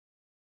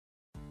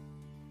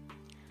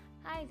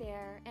Hi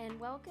there, and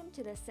welcome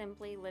to the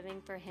Simply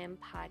Living for Him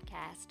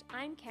podcast.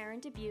 I'm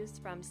Karen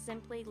DeBuse from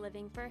Simply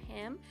Living for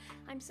Him.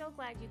 I'm so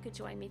glad you could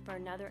join me for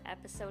another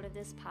episode of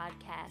this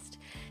podcast.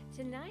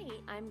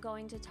 Tonight, I'm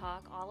going to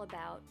talk all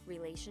about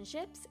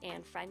relationships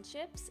and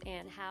friendships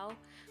and how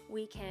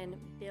we can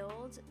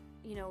build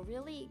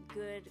really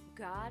good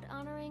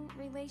God-honoring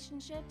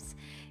relationships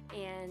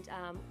and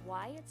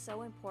why it's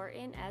so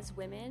important as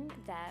women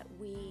that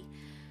we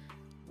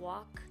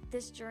walk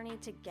this journey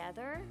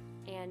together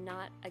and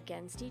not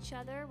against each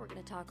other. We're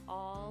going to talk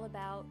all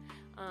about,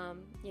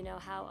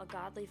 how a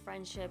godly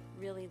friendship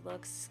really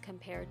looks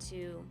compared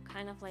to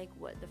kind of like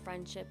what the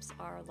friendships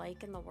are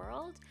like in the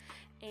world,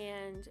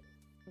 and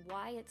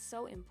why it's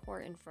so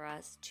important for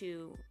us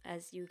to,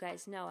 as you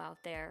guys know out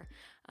there,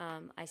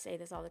 I say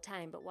this all the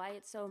time, but why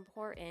it's so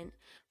important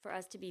for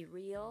us to be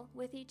real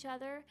with each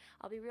other.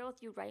 I'll be real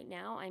with you right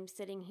now. I'm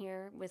sitting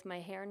here with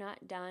my hair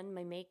not done,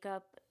 my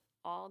makeup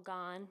all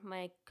gone,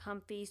 my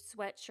comfy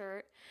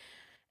sweatshirt,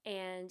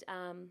 and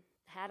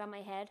hat on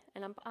my head.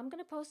 And I'm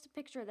going to post a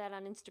picture of that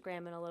on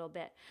Instagram in a little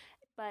bit.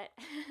 But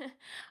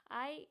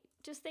I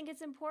just think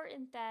it's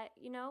important that,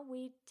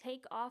 we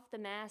take off the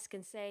mask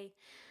and say,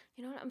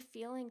 you know what, I'm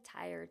feeling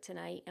tired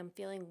tonight. I'm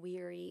feeling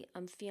weary.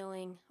 I'm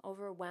feeling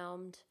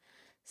overwhelmed.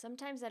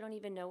 Sometimes I don't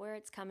even know where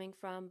it's coming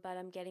from, but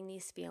I'm getting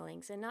these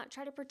feelings, and not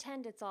try to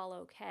pretend it's all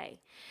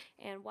okay.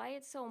 And why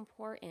it's so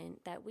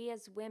important that we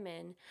as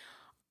women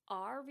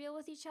are real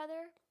with each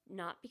other,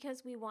 not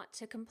because we want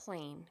to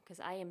complain, because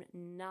I am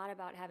not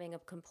about having a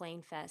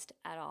complain fest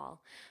at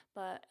all,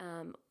 but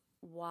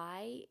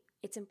why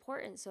it's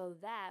important so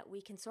that we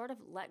can sort of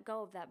let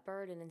go of that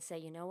burden and say,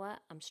 you know what,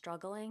 I'm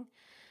struggling.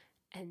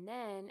 And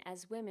then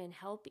as women,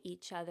 help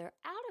each other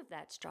out of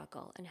that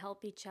struggle and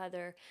help each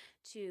other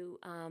to,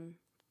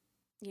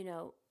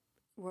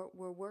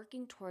 we're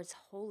working towards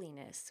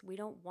holiness. We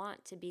don't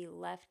want to be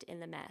left in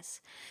the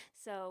mess.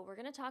 So we're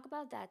going to talk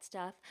about that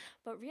stuff.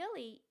 But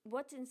really,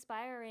 what's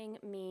inspiring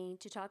me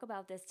to talk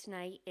about this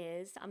tonight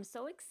is I'm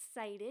so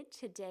excited.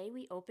 Today,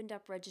 we opened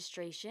up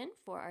registration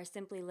for our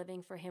Simply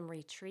Living for Him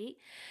retreat.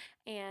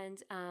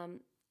 And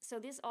so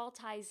this all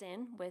ties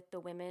in with the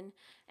women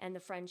and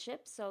the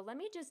friendship. So let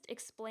me just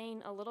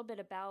explain a little bit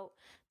about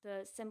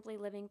the Simply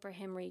Living for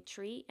Him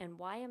retreat and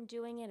why I'm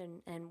doing it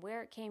and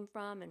where it came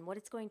from and what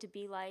it's going to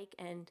be like.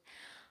 And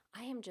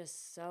I am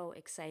just so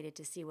excited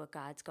to see what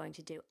God's going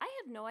to do. I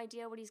have no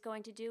idea what He's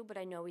going to do, but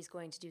I know He's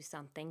going to do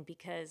something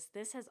because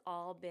this has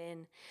all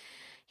been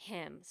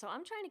Him. So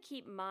I'm trying to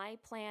keep my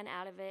plan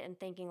out of it and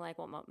thinking like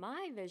what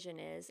my vision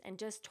is and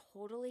just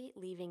totally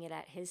leaving it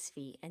at His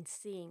feet and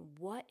seeing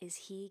what is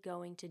He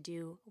going to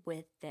do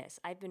with this.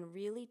 I've been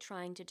really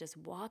trying to just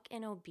walk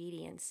in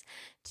obedience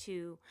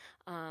to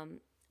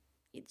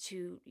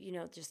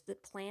just the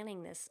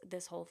planning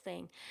this whole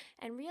thing.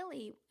 And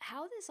really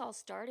how this all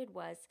started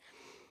was,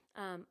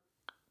 let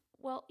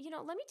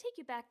me take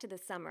you back to the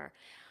summer.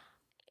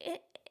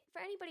 For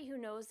anybody who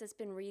knows that's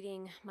been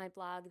reading my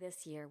blog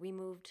this year, we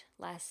moved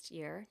last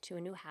year to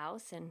a new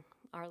house and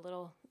our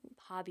little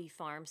hobby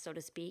farm, so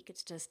to speak.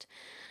 It's just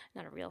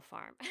not a real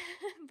farm,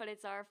 but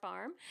it's our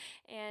farm.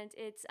 And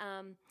it's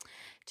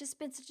just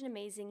been such an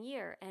amazing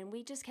year. And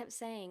we just kept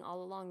saying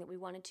all along that we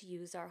wanted to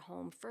use our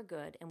home for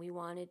good. And we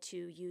wanted to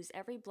use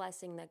every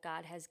blessing that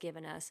God has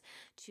given us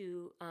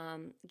to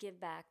give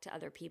back to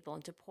other people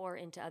and to pour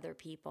into other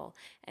people.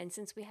 And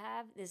since we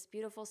have this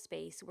beautiful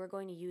space, we're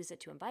going to use it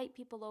to invite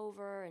people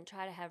over and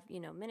try to have,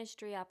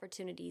 ministry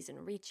opportunities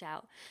and reach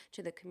out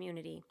to the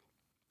community.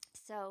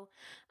 So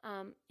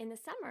in the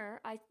summer,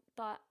 I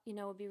thought, it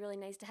would be really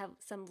nice to have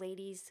some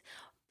ladies'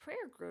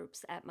 prayer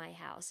groups at my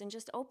house and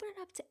just open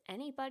it up to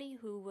anybody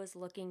who was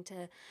looking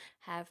to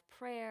have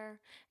prayer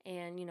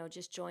and,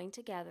 just join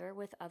together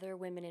with other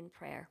women in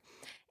prayer.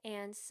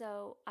 And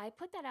so I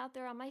put that out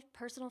there on my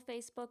personal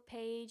Facebook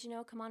page,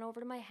 come on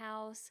over to my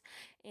house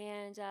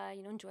and,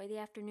 enjoy the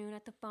afternoon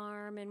at the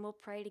farm and we'll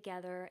pray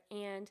together.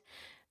 And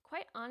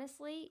quite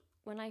honestly,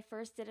 when I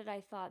first did it,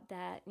 I thought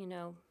that,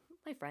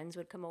 my friends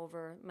would come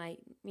over,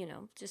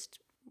 just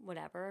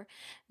whatever.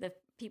 The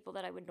people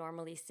that I would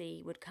normally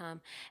see would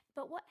come.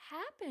 But what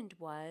happened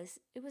was,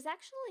 it was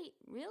actually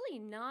really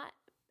not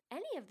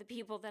any of the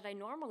people that I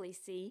normally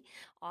see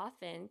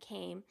often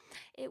came.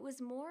 It was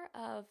more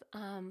of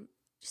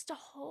just a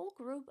whole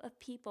group of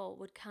people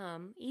would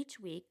come each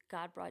week.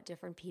 God brought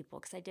different people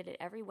because I did it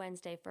every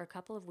Wednesday for a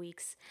couple of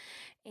weeks.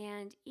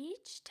 And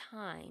each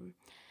time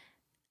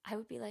I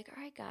would be like,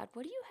 all right, God,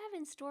 what do you have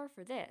in store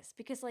for this?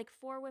 Because like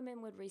 4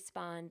 women would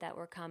respond that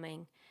were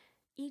coming,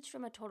 each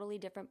from a totally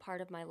different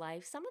part of my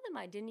life. Some of them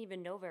I didn't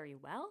even know very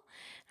well.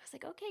 I was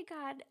like, okay,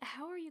 God,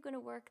 how are you going to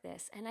work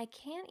this? And I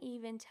can't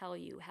even tell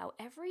you how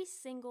every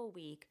single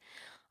week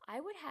I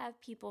would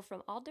have people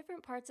from all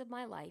different parts of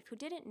my life who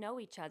didn't know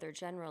each other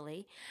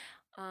generally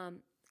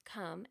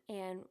come.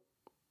 And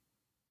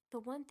the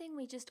one thing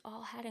we just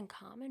all had in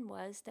common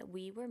was that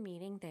we were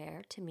meeting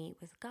there to meet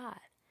with God.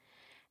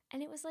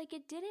 And it was like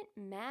it didn't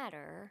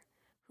matter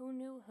who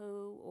knew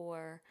who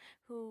or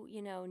who,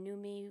 knew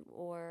me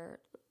or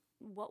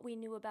what we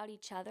knew about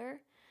each other.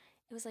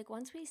 it was like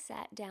once we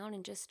sat down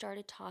and just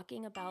started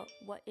talking about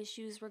what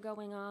issues were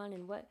going on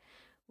and what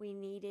we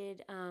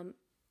needed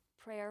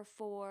prayer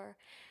for,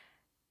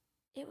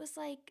 it was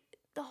like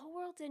the whole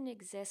world didn't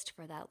exist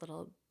for that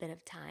little bit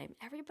of time.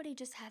 Everybody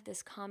just had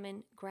this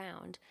common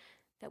ground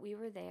that we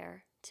were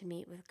there to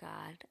meet with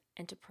God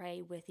and to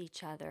pray with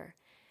each other.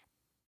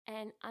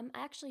 And I'm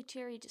actually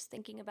teary just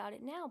thinking about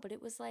it now, but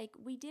it was like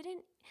we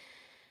didn't,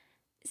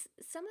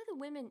 some of the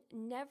women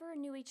never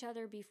knew each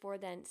other before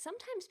then.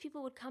 Sometimes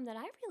people would come that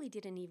I really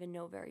didn't even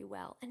know very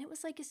well. And it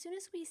was like as soon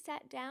as we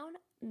sat down,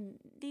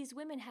 these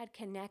women had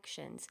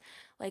connections.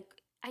 Like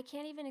I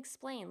can't even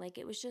explain. Like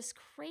it was just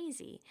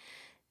crazy.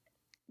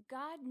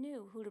 God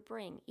knew who to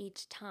bring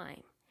each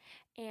time.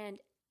 And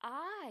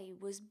I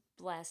was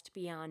blessed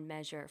beyond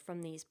measure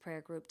from these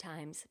prayer group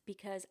times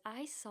because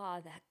I saw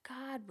that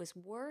God was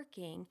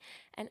working,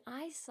 and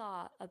I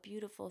saw a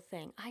beautiful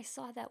thing. I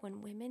saw that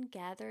when women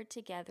gathered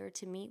together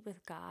to meet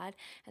with God,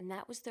 and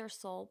that was their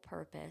sole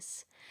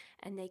purpose,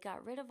 and they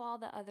got rid of all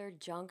the other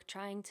junk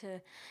trying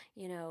to,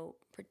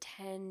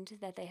 pretend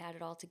that they had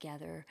it all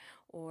together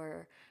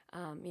or,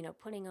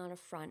 putting on a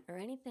front or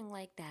anything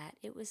like that.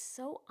 It was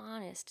so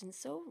honest and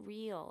so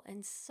real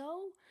and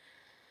so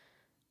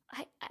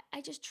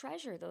I just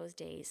treasure those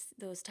days,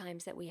 those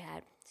times that we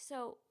had.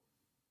 So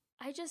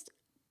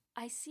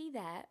I see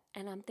that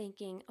and I'm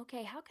thinking,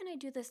 okay, how can I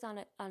do this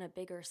on a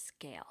bigger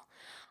scale?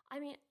 I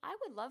mean, I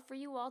would love for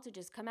you all to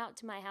just come out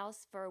to my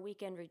house for a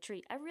weekend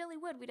retreat. I really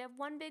would. We'd have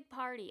one big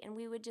party and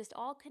we would just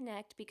all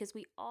connect because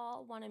we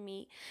all want to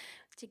meet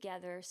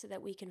together so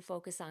that we can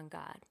focus on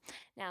God.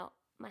 Now,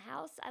 my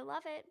house, I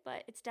love it,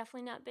 but it's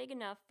definitely not big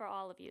enough for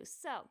all of you.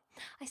 So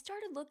I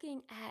started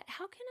looking at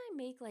how can I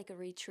make like a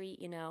retreat,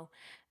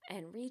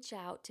 and reach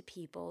out to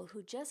people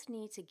who just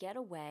need to get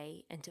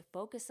away and to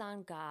focus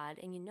on God.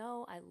 And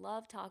I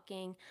love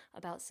talking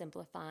about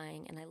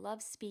simplifying and I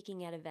love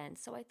speaking at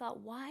events. So I thought,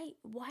 why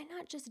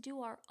not just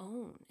do our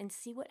own and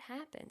see what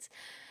happens?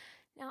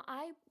 Now,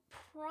 I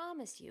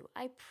promise you,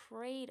 I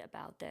prayed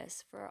about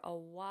this for a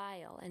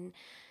while and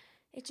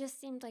it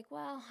just seemed like,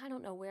 well, I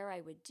don't know where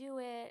I would do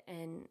it.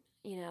 And,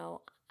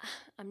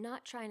 I'm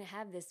not trying to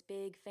have this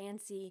big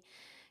fancy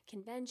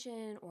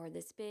convention or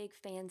this big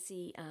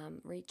fancy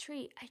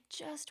retreat. I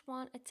just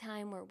want a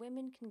time where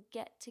women can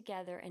get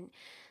together. And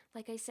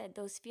like I said,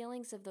 those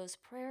feelings of those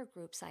prayer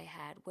groups I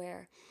had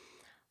where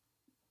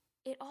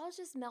it all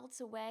just melts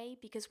away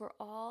because we're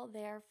all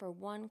there for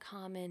one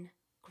common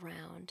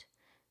ground,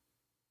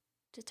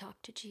 to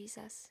talk to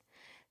Jesus.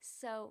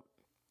 So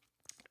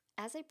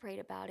as I prayed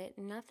about it,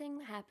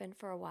 nothing happened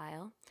for a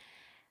while.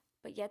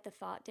 But yet the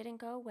thought didn't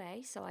go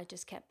away, so I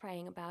just kept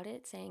praying about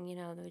it, saying,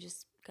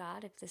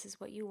 God, if this is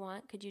what you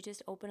want, could you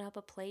just open up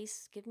a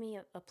place? Give me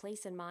a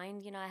place in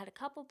mind. I had a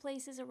couple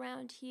places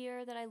around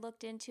here that I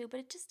looked into,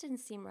 but it just didn't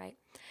seem right.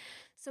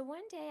 So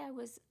one day I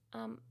was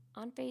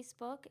on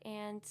Facebook,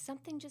 and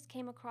something just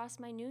came across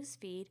my news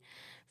feed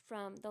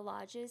from the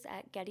lodges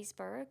at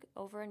Gettysburg,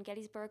 over in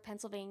Gettysburg,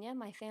 Pennsylvania.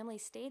 My family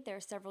stayed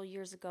there several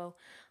years ago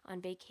on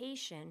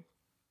vacation,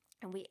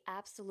 and we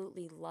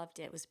absolutely loved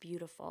it. It was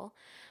beautiful.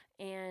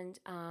 And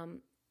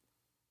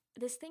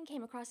this thing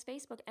came across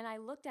Facebook and I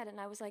looked at it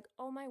and I was like,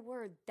 oh my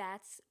word,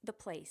 that's the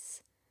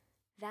place.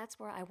 That's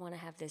where I want to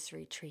have this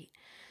retreat.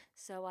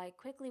 So I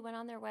quickly went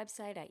on their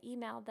website. I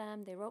emailed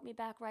them. They wrote me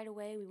back right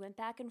away. We went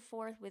back and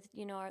forth with,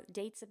 our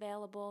dates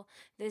available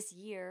this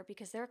year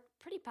because they're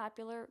a pretty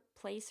popular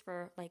place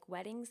for like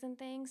weddings and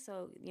things.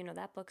 So,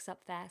 that books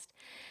up fast.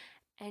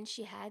 And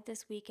she had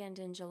this weekend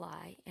in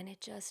July, and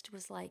it just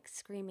was like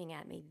screaming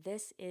at me,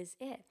 this is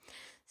it.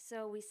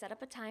 So we set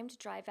up a time to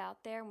drive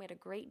out there, and we had a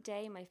great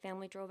day. My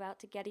family drove out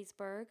to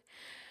Gettysburg,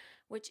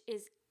 which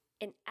is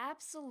an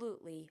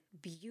absolutely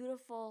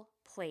beautiful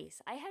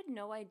place. I had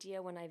no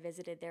idea when I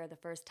visited there the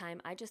first time.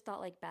 I just thought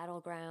like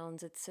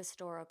battlegrounds, it's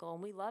historical,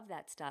 and we love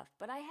that stuff.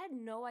 But I had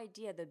no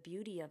idea the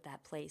beauty of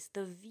that place.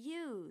 The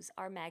views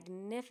are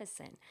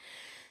magnificent.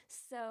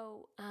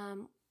 So,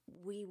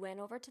 we went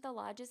over to the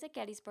lodges at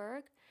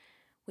Gettysburg.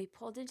 We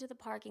pulled into the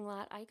parking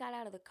lot. I got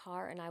out of the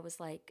car and I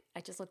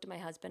just looked at my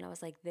husband. I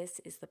was like,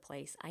 this is the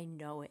place. I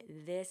know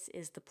it. This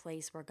is the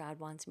place where God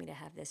wants me to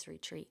have this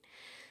retreat.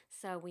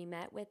 So we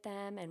met with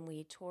them and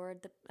we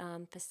toured the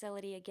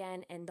facility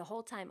again. And the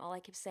whole time, all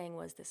I kept saying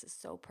was, this is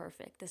so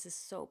perfect. This is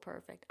so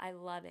perfect. I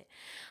love it.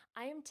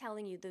 I am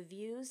telling you, the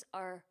views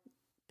are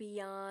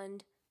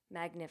beyond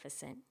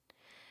magnificent.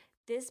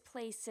 This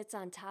place sits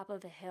on top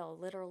of a hill,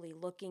 literally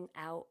looking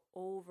out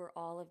over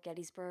all of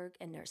Gettysburg,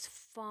 and there's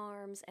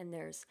farms, and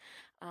there's,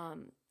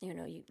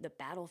 the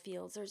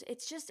battlefields.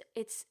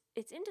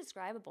 It's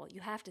indescribable.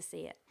 You have to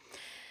see it.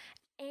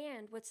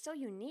 And what's so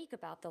unique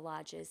about the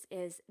lodges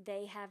is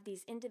they have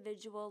these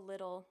individual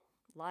little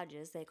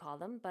lodges, they call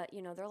them, but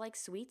they're like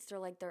suites. They're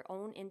like their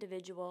own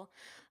individual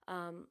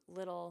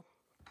little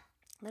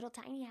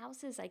tiny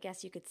houses, I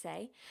guess you could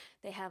say.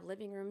 They have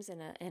living rooms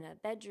and a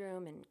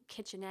bedroom and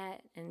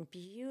kitchenette and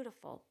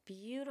beautiful,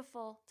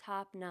 beautiful,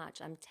 top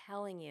notch. I'm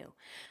telling you.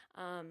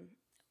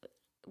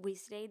 We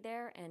stayed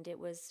there and it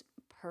was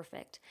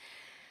perfect.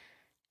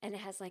 And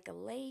it has like a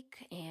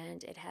lake,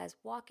 and it has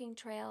walking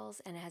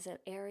trails, and it has an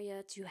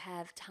area to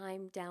have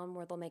time down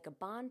where they'll make a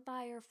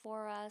bonfire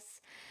for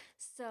us.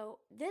 So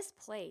this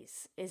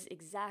place is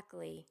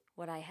exactly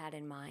what I had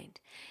in mind.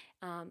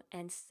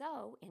 And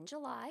so in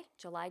July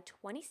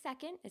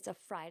 22nd, it's a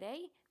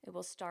Friday. It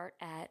will start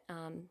at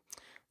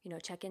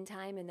check-in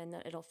time, and then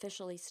it'll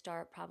officially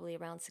start probably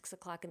around 6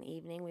 o'clock in the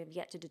evening. We've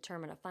yet to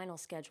determine a final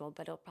schedule,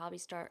 but it'll probably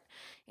start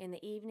in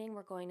the evening.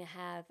 We're going to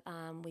have,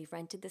 we've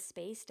rented the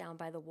space down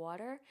by the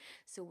water,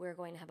 so we're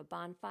going to have a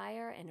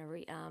bonfire and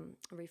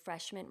a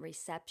refreshment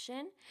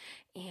reception,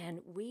 and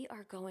we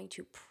are going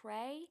to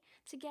pray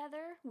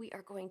together. We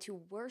are going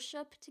to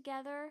worship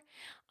together.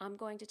 I'm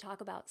going to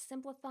talk about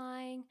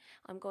simplifying.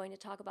 I'm going to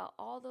talk about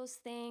all those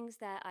things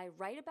that I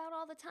write about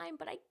all the time,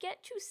 but I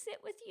get to sit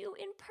with you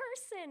in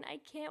person. I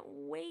can't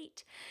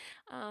wait.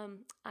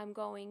 I'm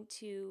going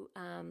to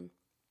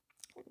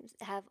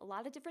have a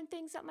lot of different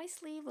things up my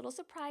sleeve, little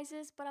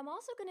surprises, but I'm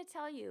also going to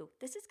tell you,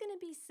 this is going to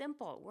be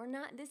simple. I'm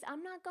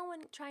not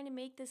trying to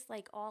make this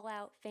like all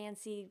out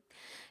fancy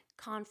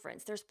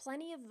conference. There's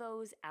plenty of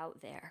those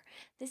out there.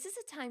 This is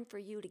a time for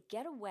you to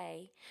get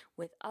away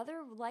with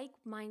other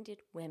like-minded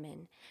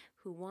women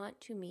who want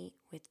to meet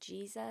with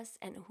Jesus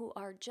and who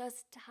are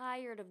just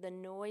tired of the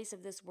noise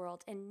of this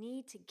world and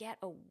need to get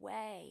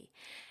away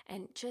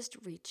and just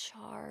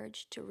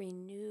recharge, to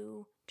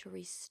renew, to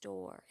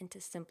restore, and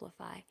to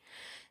simplify.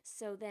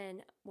 So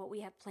then what we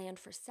have planned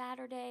for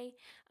Saturday,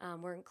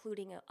 we're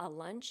including a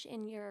lunch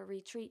in your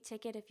retreat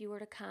ticket if you were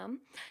to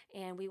come,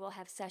 and we will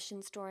have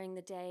sessions during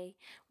the day.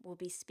 We'll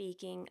be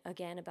speaking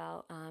again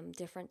about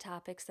different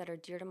topics that are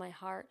dear to my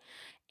heart,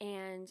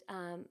 and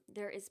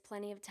there is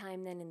plenty of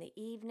time then in the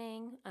evening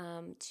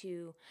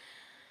to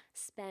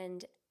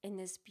spend in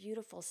this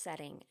beautiful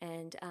setting.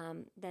 And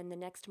then the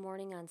next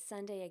morning on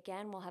Sunday,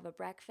 again, we'll have a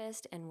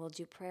breakfast and we'll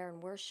do prayer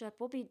and worship.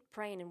 We'll be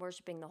praying and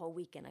worshiping the whole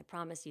weekend, I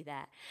promise you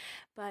that.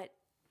 But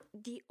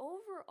the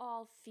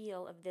overall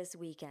feel of this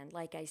weekend,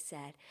 like I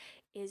said,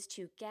 is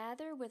to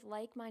gather with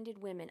like-minded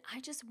women.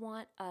 I just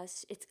want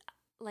us, it's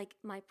like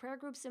my prayer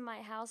groups in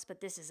my house, but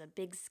this is a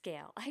big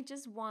scale. I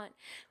just want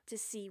to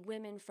see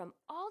women from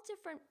all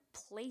different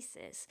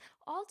places,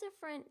 all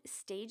different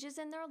stages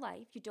in their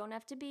life. You don't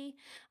have to be,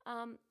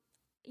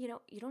 you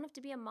don't have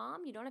to be a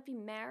mom. You don't have to be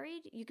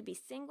married. You could be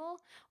single.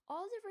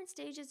 All different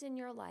stages in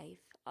your life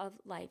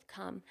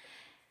come.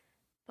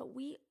 But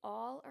we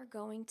all are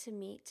going to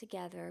meet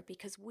together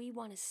because we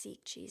want to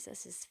seek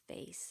Jesus'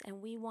 face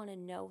and we want to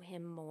know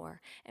him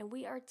more. And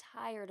we are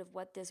tired of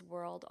what this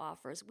world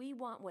offers. We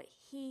want what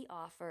he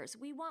offers.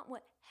 We want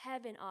what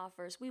heaven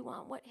offers. We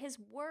want what his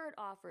word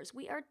offers.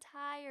 We are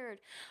tired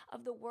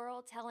of the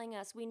world telling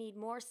us we need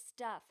more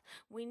stuff.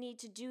 We need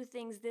to do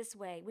things this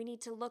way. We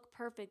need to look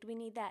perfect. We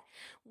need that.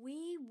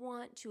 We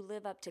want to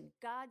live up to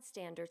God's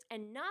standards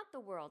and not the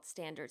world's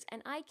standards.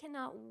 And I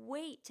cannot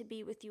wait to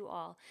be with you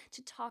all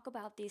to talk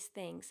about these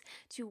things,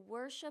 to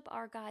worship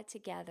our God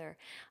together.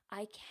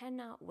 I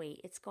cannot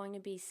wait. It's going to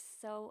be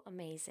so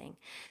amazing.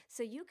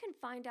 So you can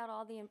find out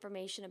all the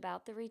information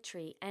about the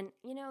retreat. And,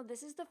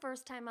 this is the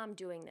first time I'm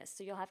doing this.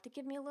 So you'll have to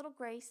give me a little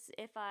grace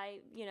if I,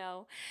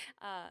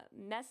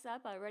 mess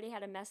up. I already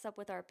had a mess up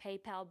with our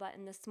PayPal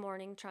button this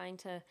morning trying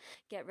to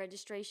get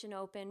registration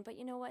open. But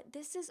you know what?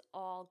 This is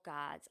all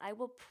God's. I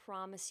will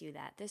promise you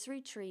that. This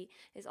retreat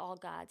is all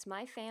God's.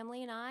 My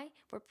family and I,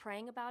 we're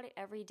praying about it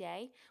every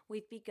day.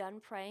 We've begun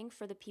praying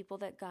for the people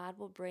that God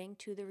will bring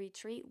to the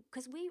retreat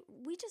because we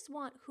just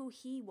want who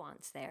he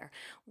wants there.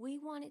 We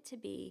want it to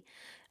be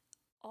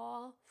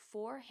all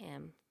for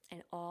him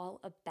and all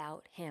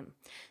about him.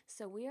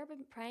 So we are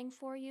praying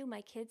for you.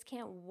 My kids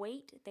can't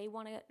wait. They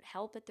want to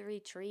help at the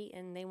retreat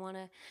and they want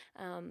to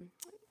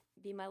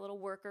be my little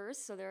workers,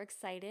 so they're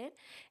excited.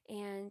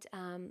 And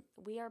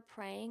we are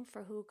praying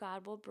for who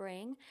God will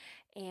bring.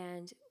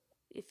 And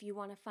if you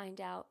want to find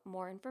out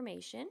more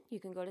information, you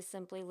can go to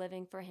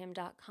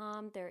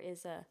simplylivingforhim.com. There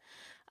is a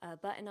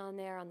button on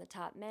there on the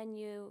top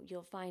menu.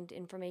 You'll find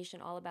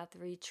information all about the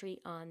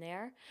retreat on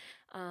there.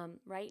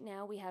 Right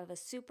now, we have a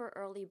super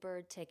early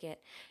bird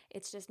ticket.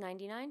 It's just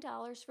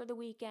 $99 for the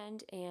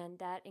weekend, and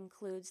that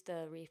includes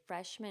the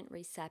refreshment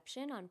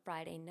reception on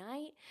Friday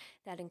night.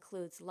 That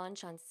includes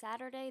lunch on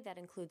Saturday. That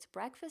includes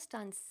breakfast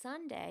on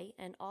Sunday,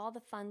 and all the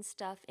fun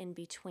stuff in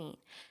between.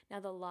 Now,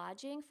 the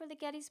lodging for the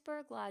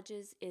Gettysburg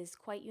Lodges is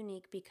quite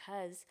unique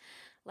because,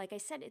 like I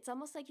said, it's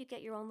almost like you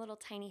get your own little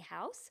tiny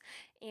house,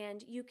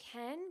 and you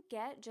can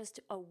get just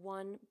a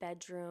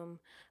one-bedroom,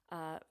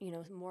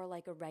 more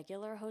like a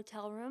regular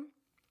hotel room.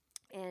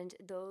 And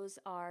those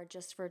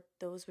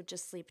would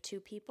just sleep 2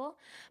 people.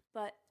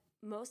 But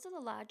most of the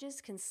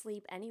lodges can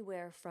sleep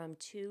anywhere from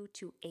 2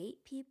 to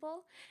 8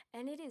 people,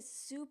 and it is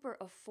super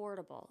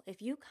affordable.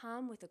 If you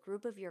come with a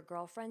group of your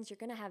girlfriends, you're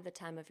going to have the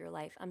time of your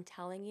life. I'm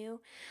telling you,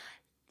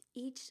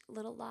 Each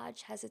little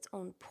lodge has its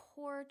own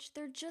porch.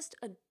 They're just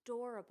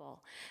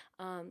adorable.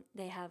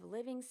 They have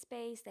living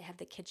space, they have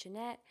the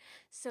kitchenette,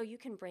 so you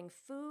can bring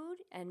food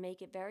and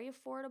make it very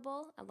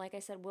affordable. And like I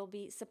said, we'll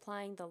be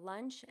supplying the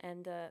lunch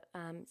and the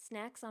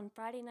snacks on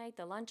Friday night,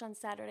 the lunch on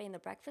Saturday, and the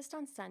breakfast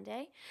on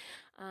Sunday.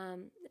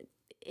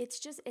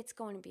 It's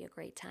going to be a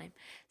great time.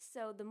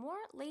 So the more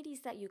ladies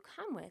that you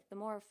come with, the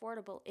more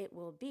affordable it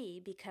will be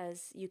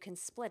because you can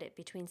split it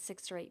between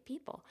 6 or 8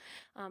 people.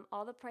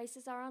 All the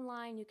prices are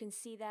online. You can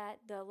see that.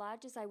 The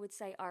lodges, I would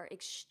say, are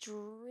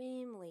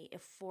extremely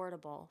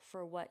affordable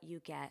for what you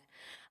get.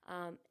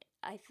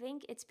 I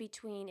think it's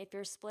between, if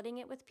you're splitting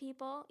it with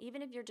people,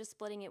 even if you're just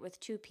splitting it with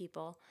 2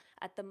 people,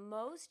 at the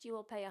most you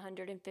will pay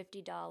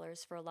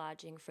 $150 for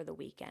lodging for the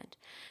weekend.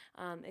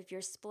 If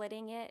you're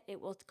splitting it, it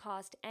will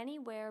cost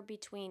anywhere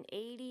between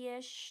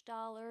 $80-ish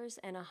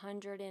and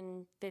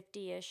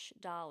 $150-ish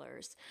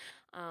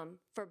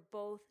for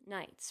both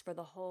nights for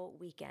the whole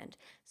weekend.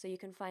 So you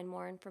can find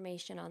more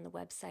information on the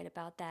website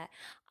about that.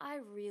 I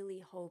really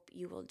hope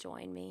you will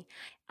join me.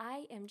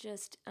 I am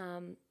just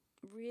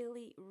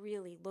really,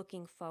 really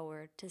looking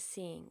forward to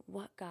seeing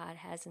what God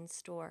has in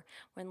store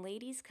when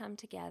ladies come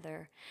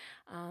together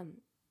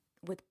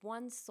with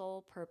one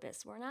sole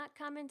purpose. We're not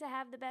coming to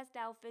have the best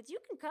outfits. You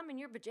can come in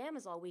your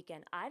pajamas all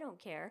weekend. I don't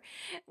care.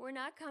 We're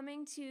not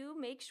coming to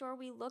make sure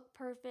we look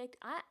perfect.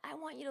 I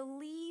want you to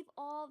leave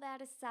all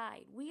that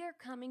aside. We are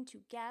coming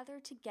to gather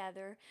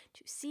together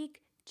to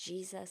seek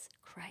Jesus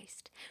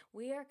Christ.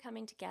 We are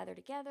coming to gather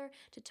together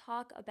to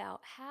talk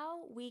about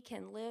how we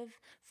can live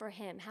for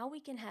Him, how we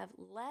can have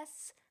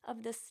less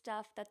of the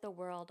stuff that the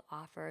world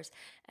offers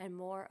and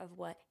more of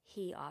what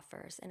He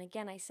offers. And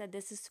again, I said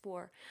this is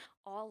for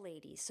all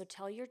ladies. So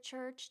tell your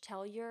church,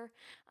 tell your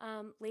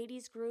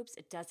ladies groups.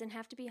 It doesn't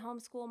have to be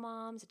homeschool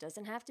moms. It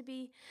doesn't have to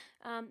be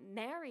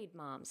married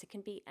moms. It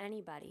can be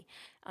anybody,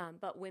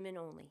 but women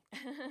only.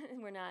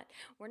 We're not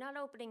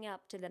opening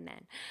up to the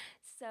men.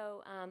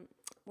 So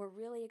we're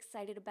really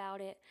excited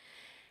about it.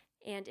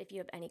 And if you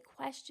have any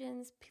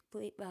questions,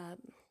 please,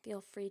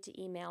 feel free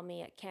to email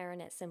me at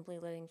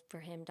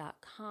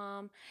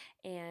Karen@simplylivingforhim.com.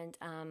 And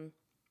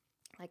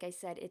like I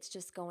said, it's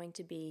just going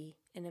to be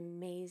an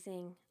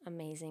amazing,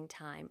 amazing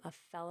time of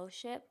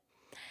fellowship.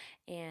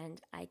 And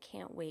I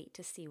can't wait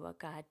to see what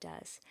God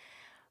does.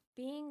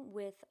 Being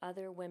with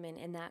other women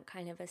in that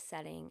kind of a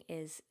setting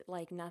is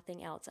like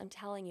nothing else. I'm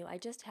telling you, I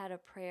just had a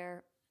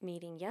prayer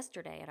meeting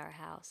yesterday at our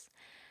house.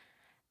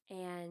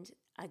 And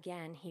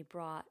again, He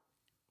brought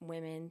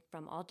women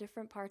from all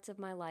different parts of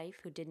my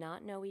life who did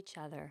not know each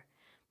other.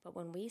 But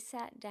when we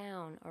sat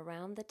down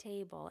around the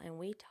table and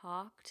we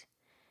talked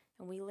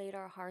and we laid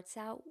our hearts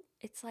out,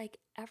 it's like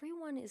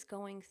everyone is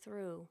going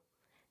through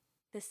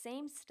the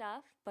same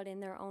stuff, but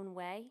in their own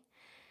way.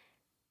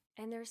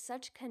 And there's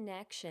such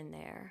connection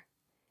there.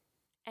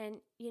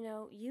 And, you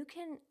know, you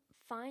can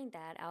find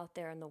that out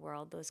there in the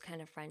world, those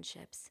kind of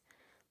friendships.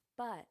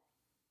 But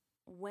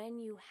when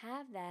you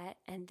have that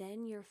and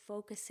then you're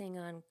focusing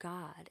on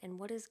God and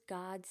what does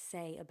God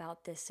say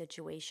about this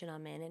situation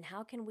I'm in and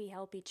how can we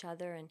help each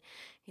other, and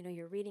you know,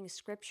 you're reading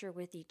scripture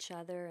with each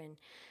other and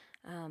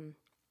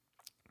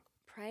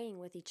praying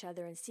with each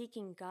other and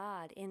seeking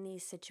God in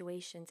these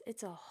situations,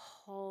 it's a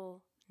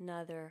whole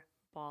nother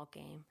ball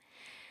game.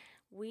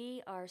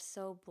 We are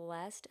so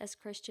blessed as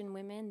Christian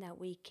women that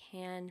we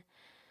can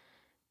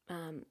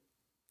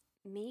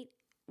meet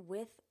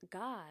with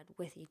God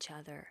with each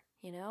other.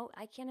 You know,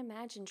 I can't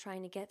imagine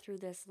trying to get through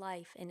this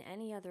life in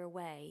any other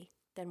way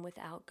than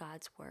without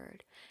God's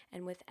word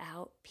and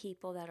without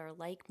people that are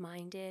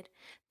like-minded,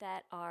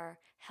 that are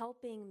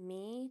helping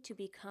me to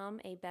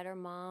become a better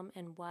mom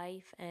and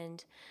wife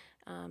and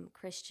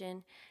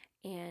Christian.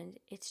 And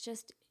it's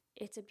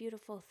a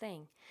beautiful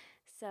thing.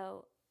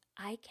 So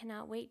I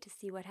cannot wait to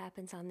see what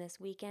happens on this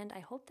weekend. I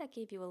hope that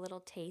gave you a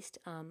little taste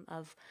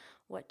of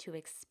what to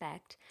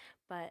expect.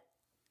 But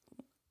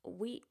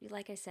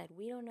like I said,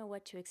 we don't know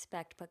what to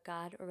expect, but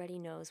God already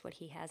knows what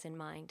He has in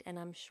mind, and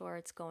I'm sure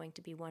it's going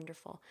to be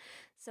wonderful.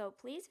 So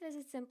please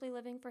visit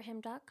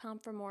simplylivingforhim.com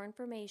for more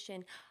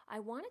information.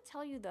 I want to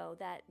tell you, though,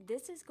 that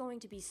this is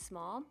going to be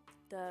small.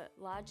 The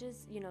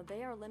lodges, you know,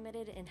 they are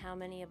limited in how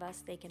many of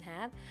us they can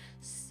have.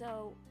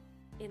 So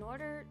in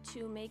order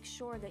to make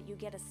sure that you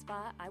get a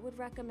spot, I would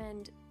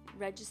recommend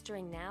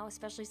registering now,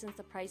 especially since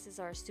the prices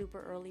are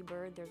super early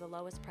bird. They're the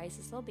lowest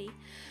prices they'll be.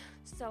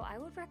 So I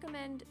would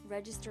recommend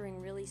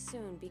registering really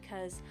soon,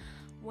 because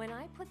when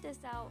I put this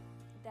out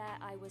that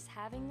I was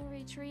having the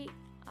retreat,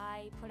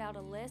 I put out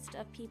a list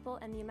of people,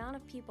 and the amount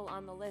of people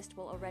on the list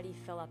will already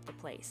fill up the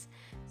place.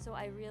 So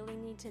I really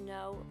need to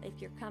know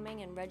if you're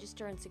coming, and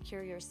register and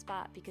secure your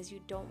spot, because you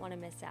don't want to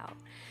miss out.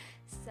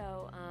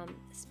 So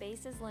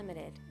space is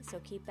limited, so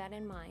keep that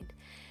in mind.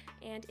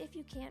 And if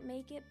you can't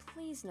make it,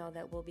 please know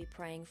that we'll be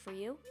praying for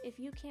you.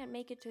 If you can't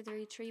make it to the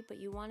retreat, but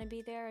you want to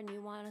be there and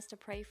you want us to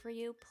pray for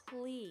you,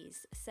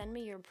 please send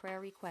me your prayer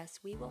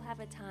requests. We will have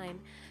a time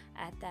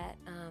at that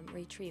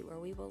retreat where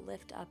we will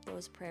lift up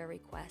those prayer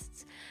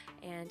requests.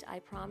 And I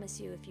promise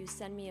you, if you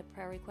send me a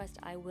prayer request,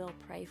 I will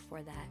pray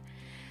for that.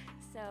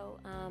 So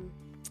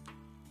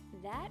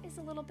that is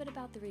a little bit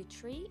about the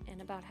retreat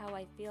and about how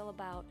I feel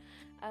about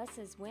us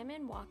as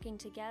women walking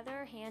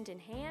together hand in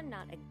hand,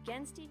 not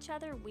against each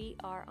other. We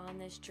are on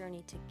this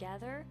journey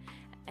together,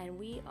 and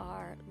we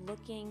are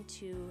looking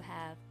to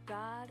have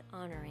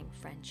God-honoring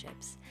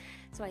friendships.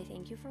 So I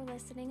thank you for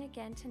listening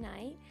again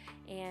tonight,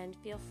 and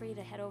feel free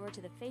to head over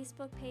to the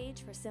Facebook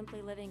page for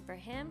Simply Living for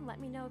Him. Let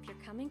me know if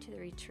you're coming to the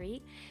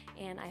retreat,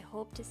 and I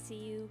hope to see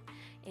you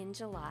in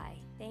July.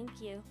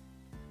 Thank you.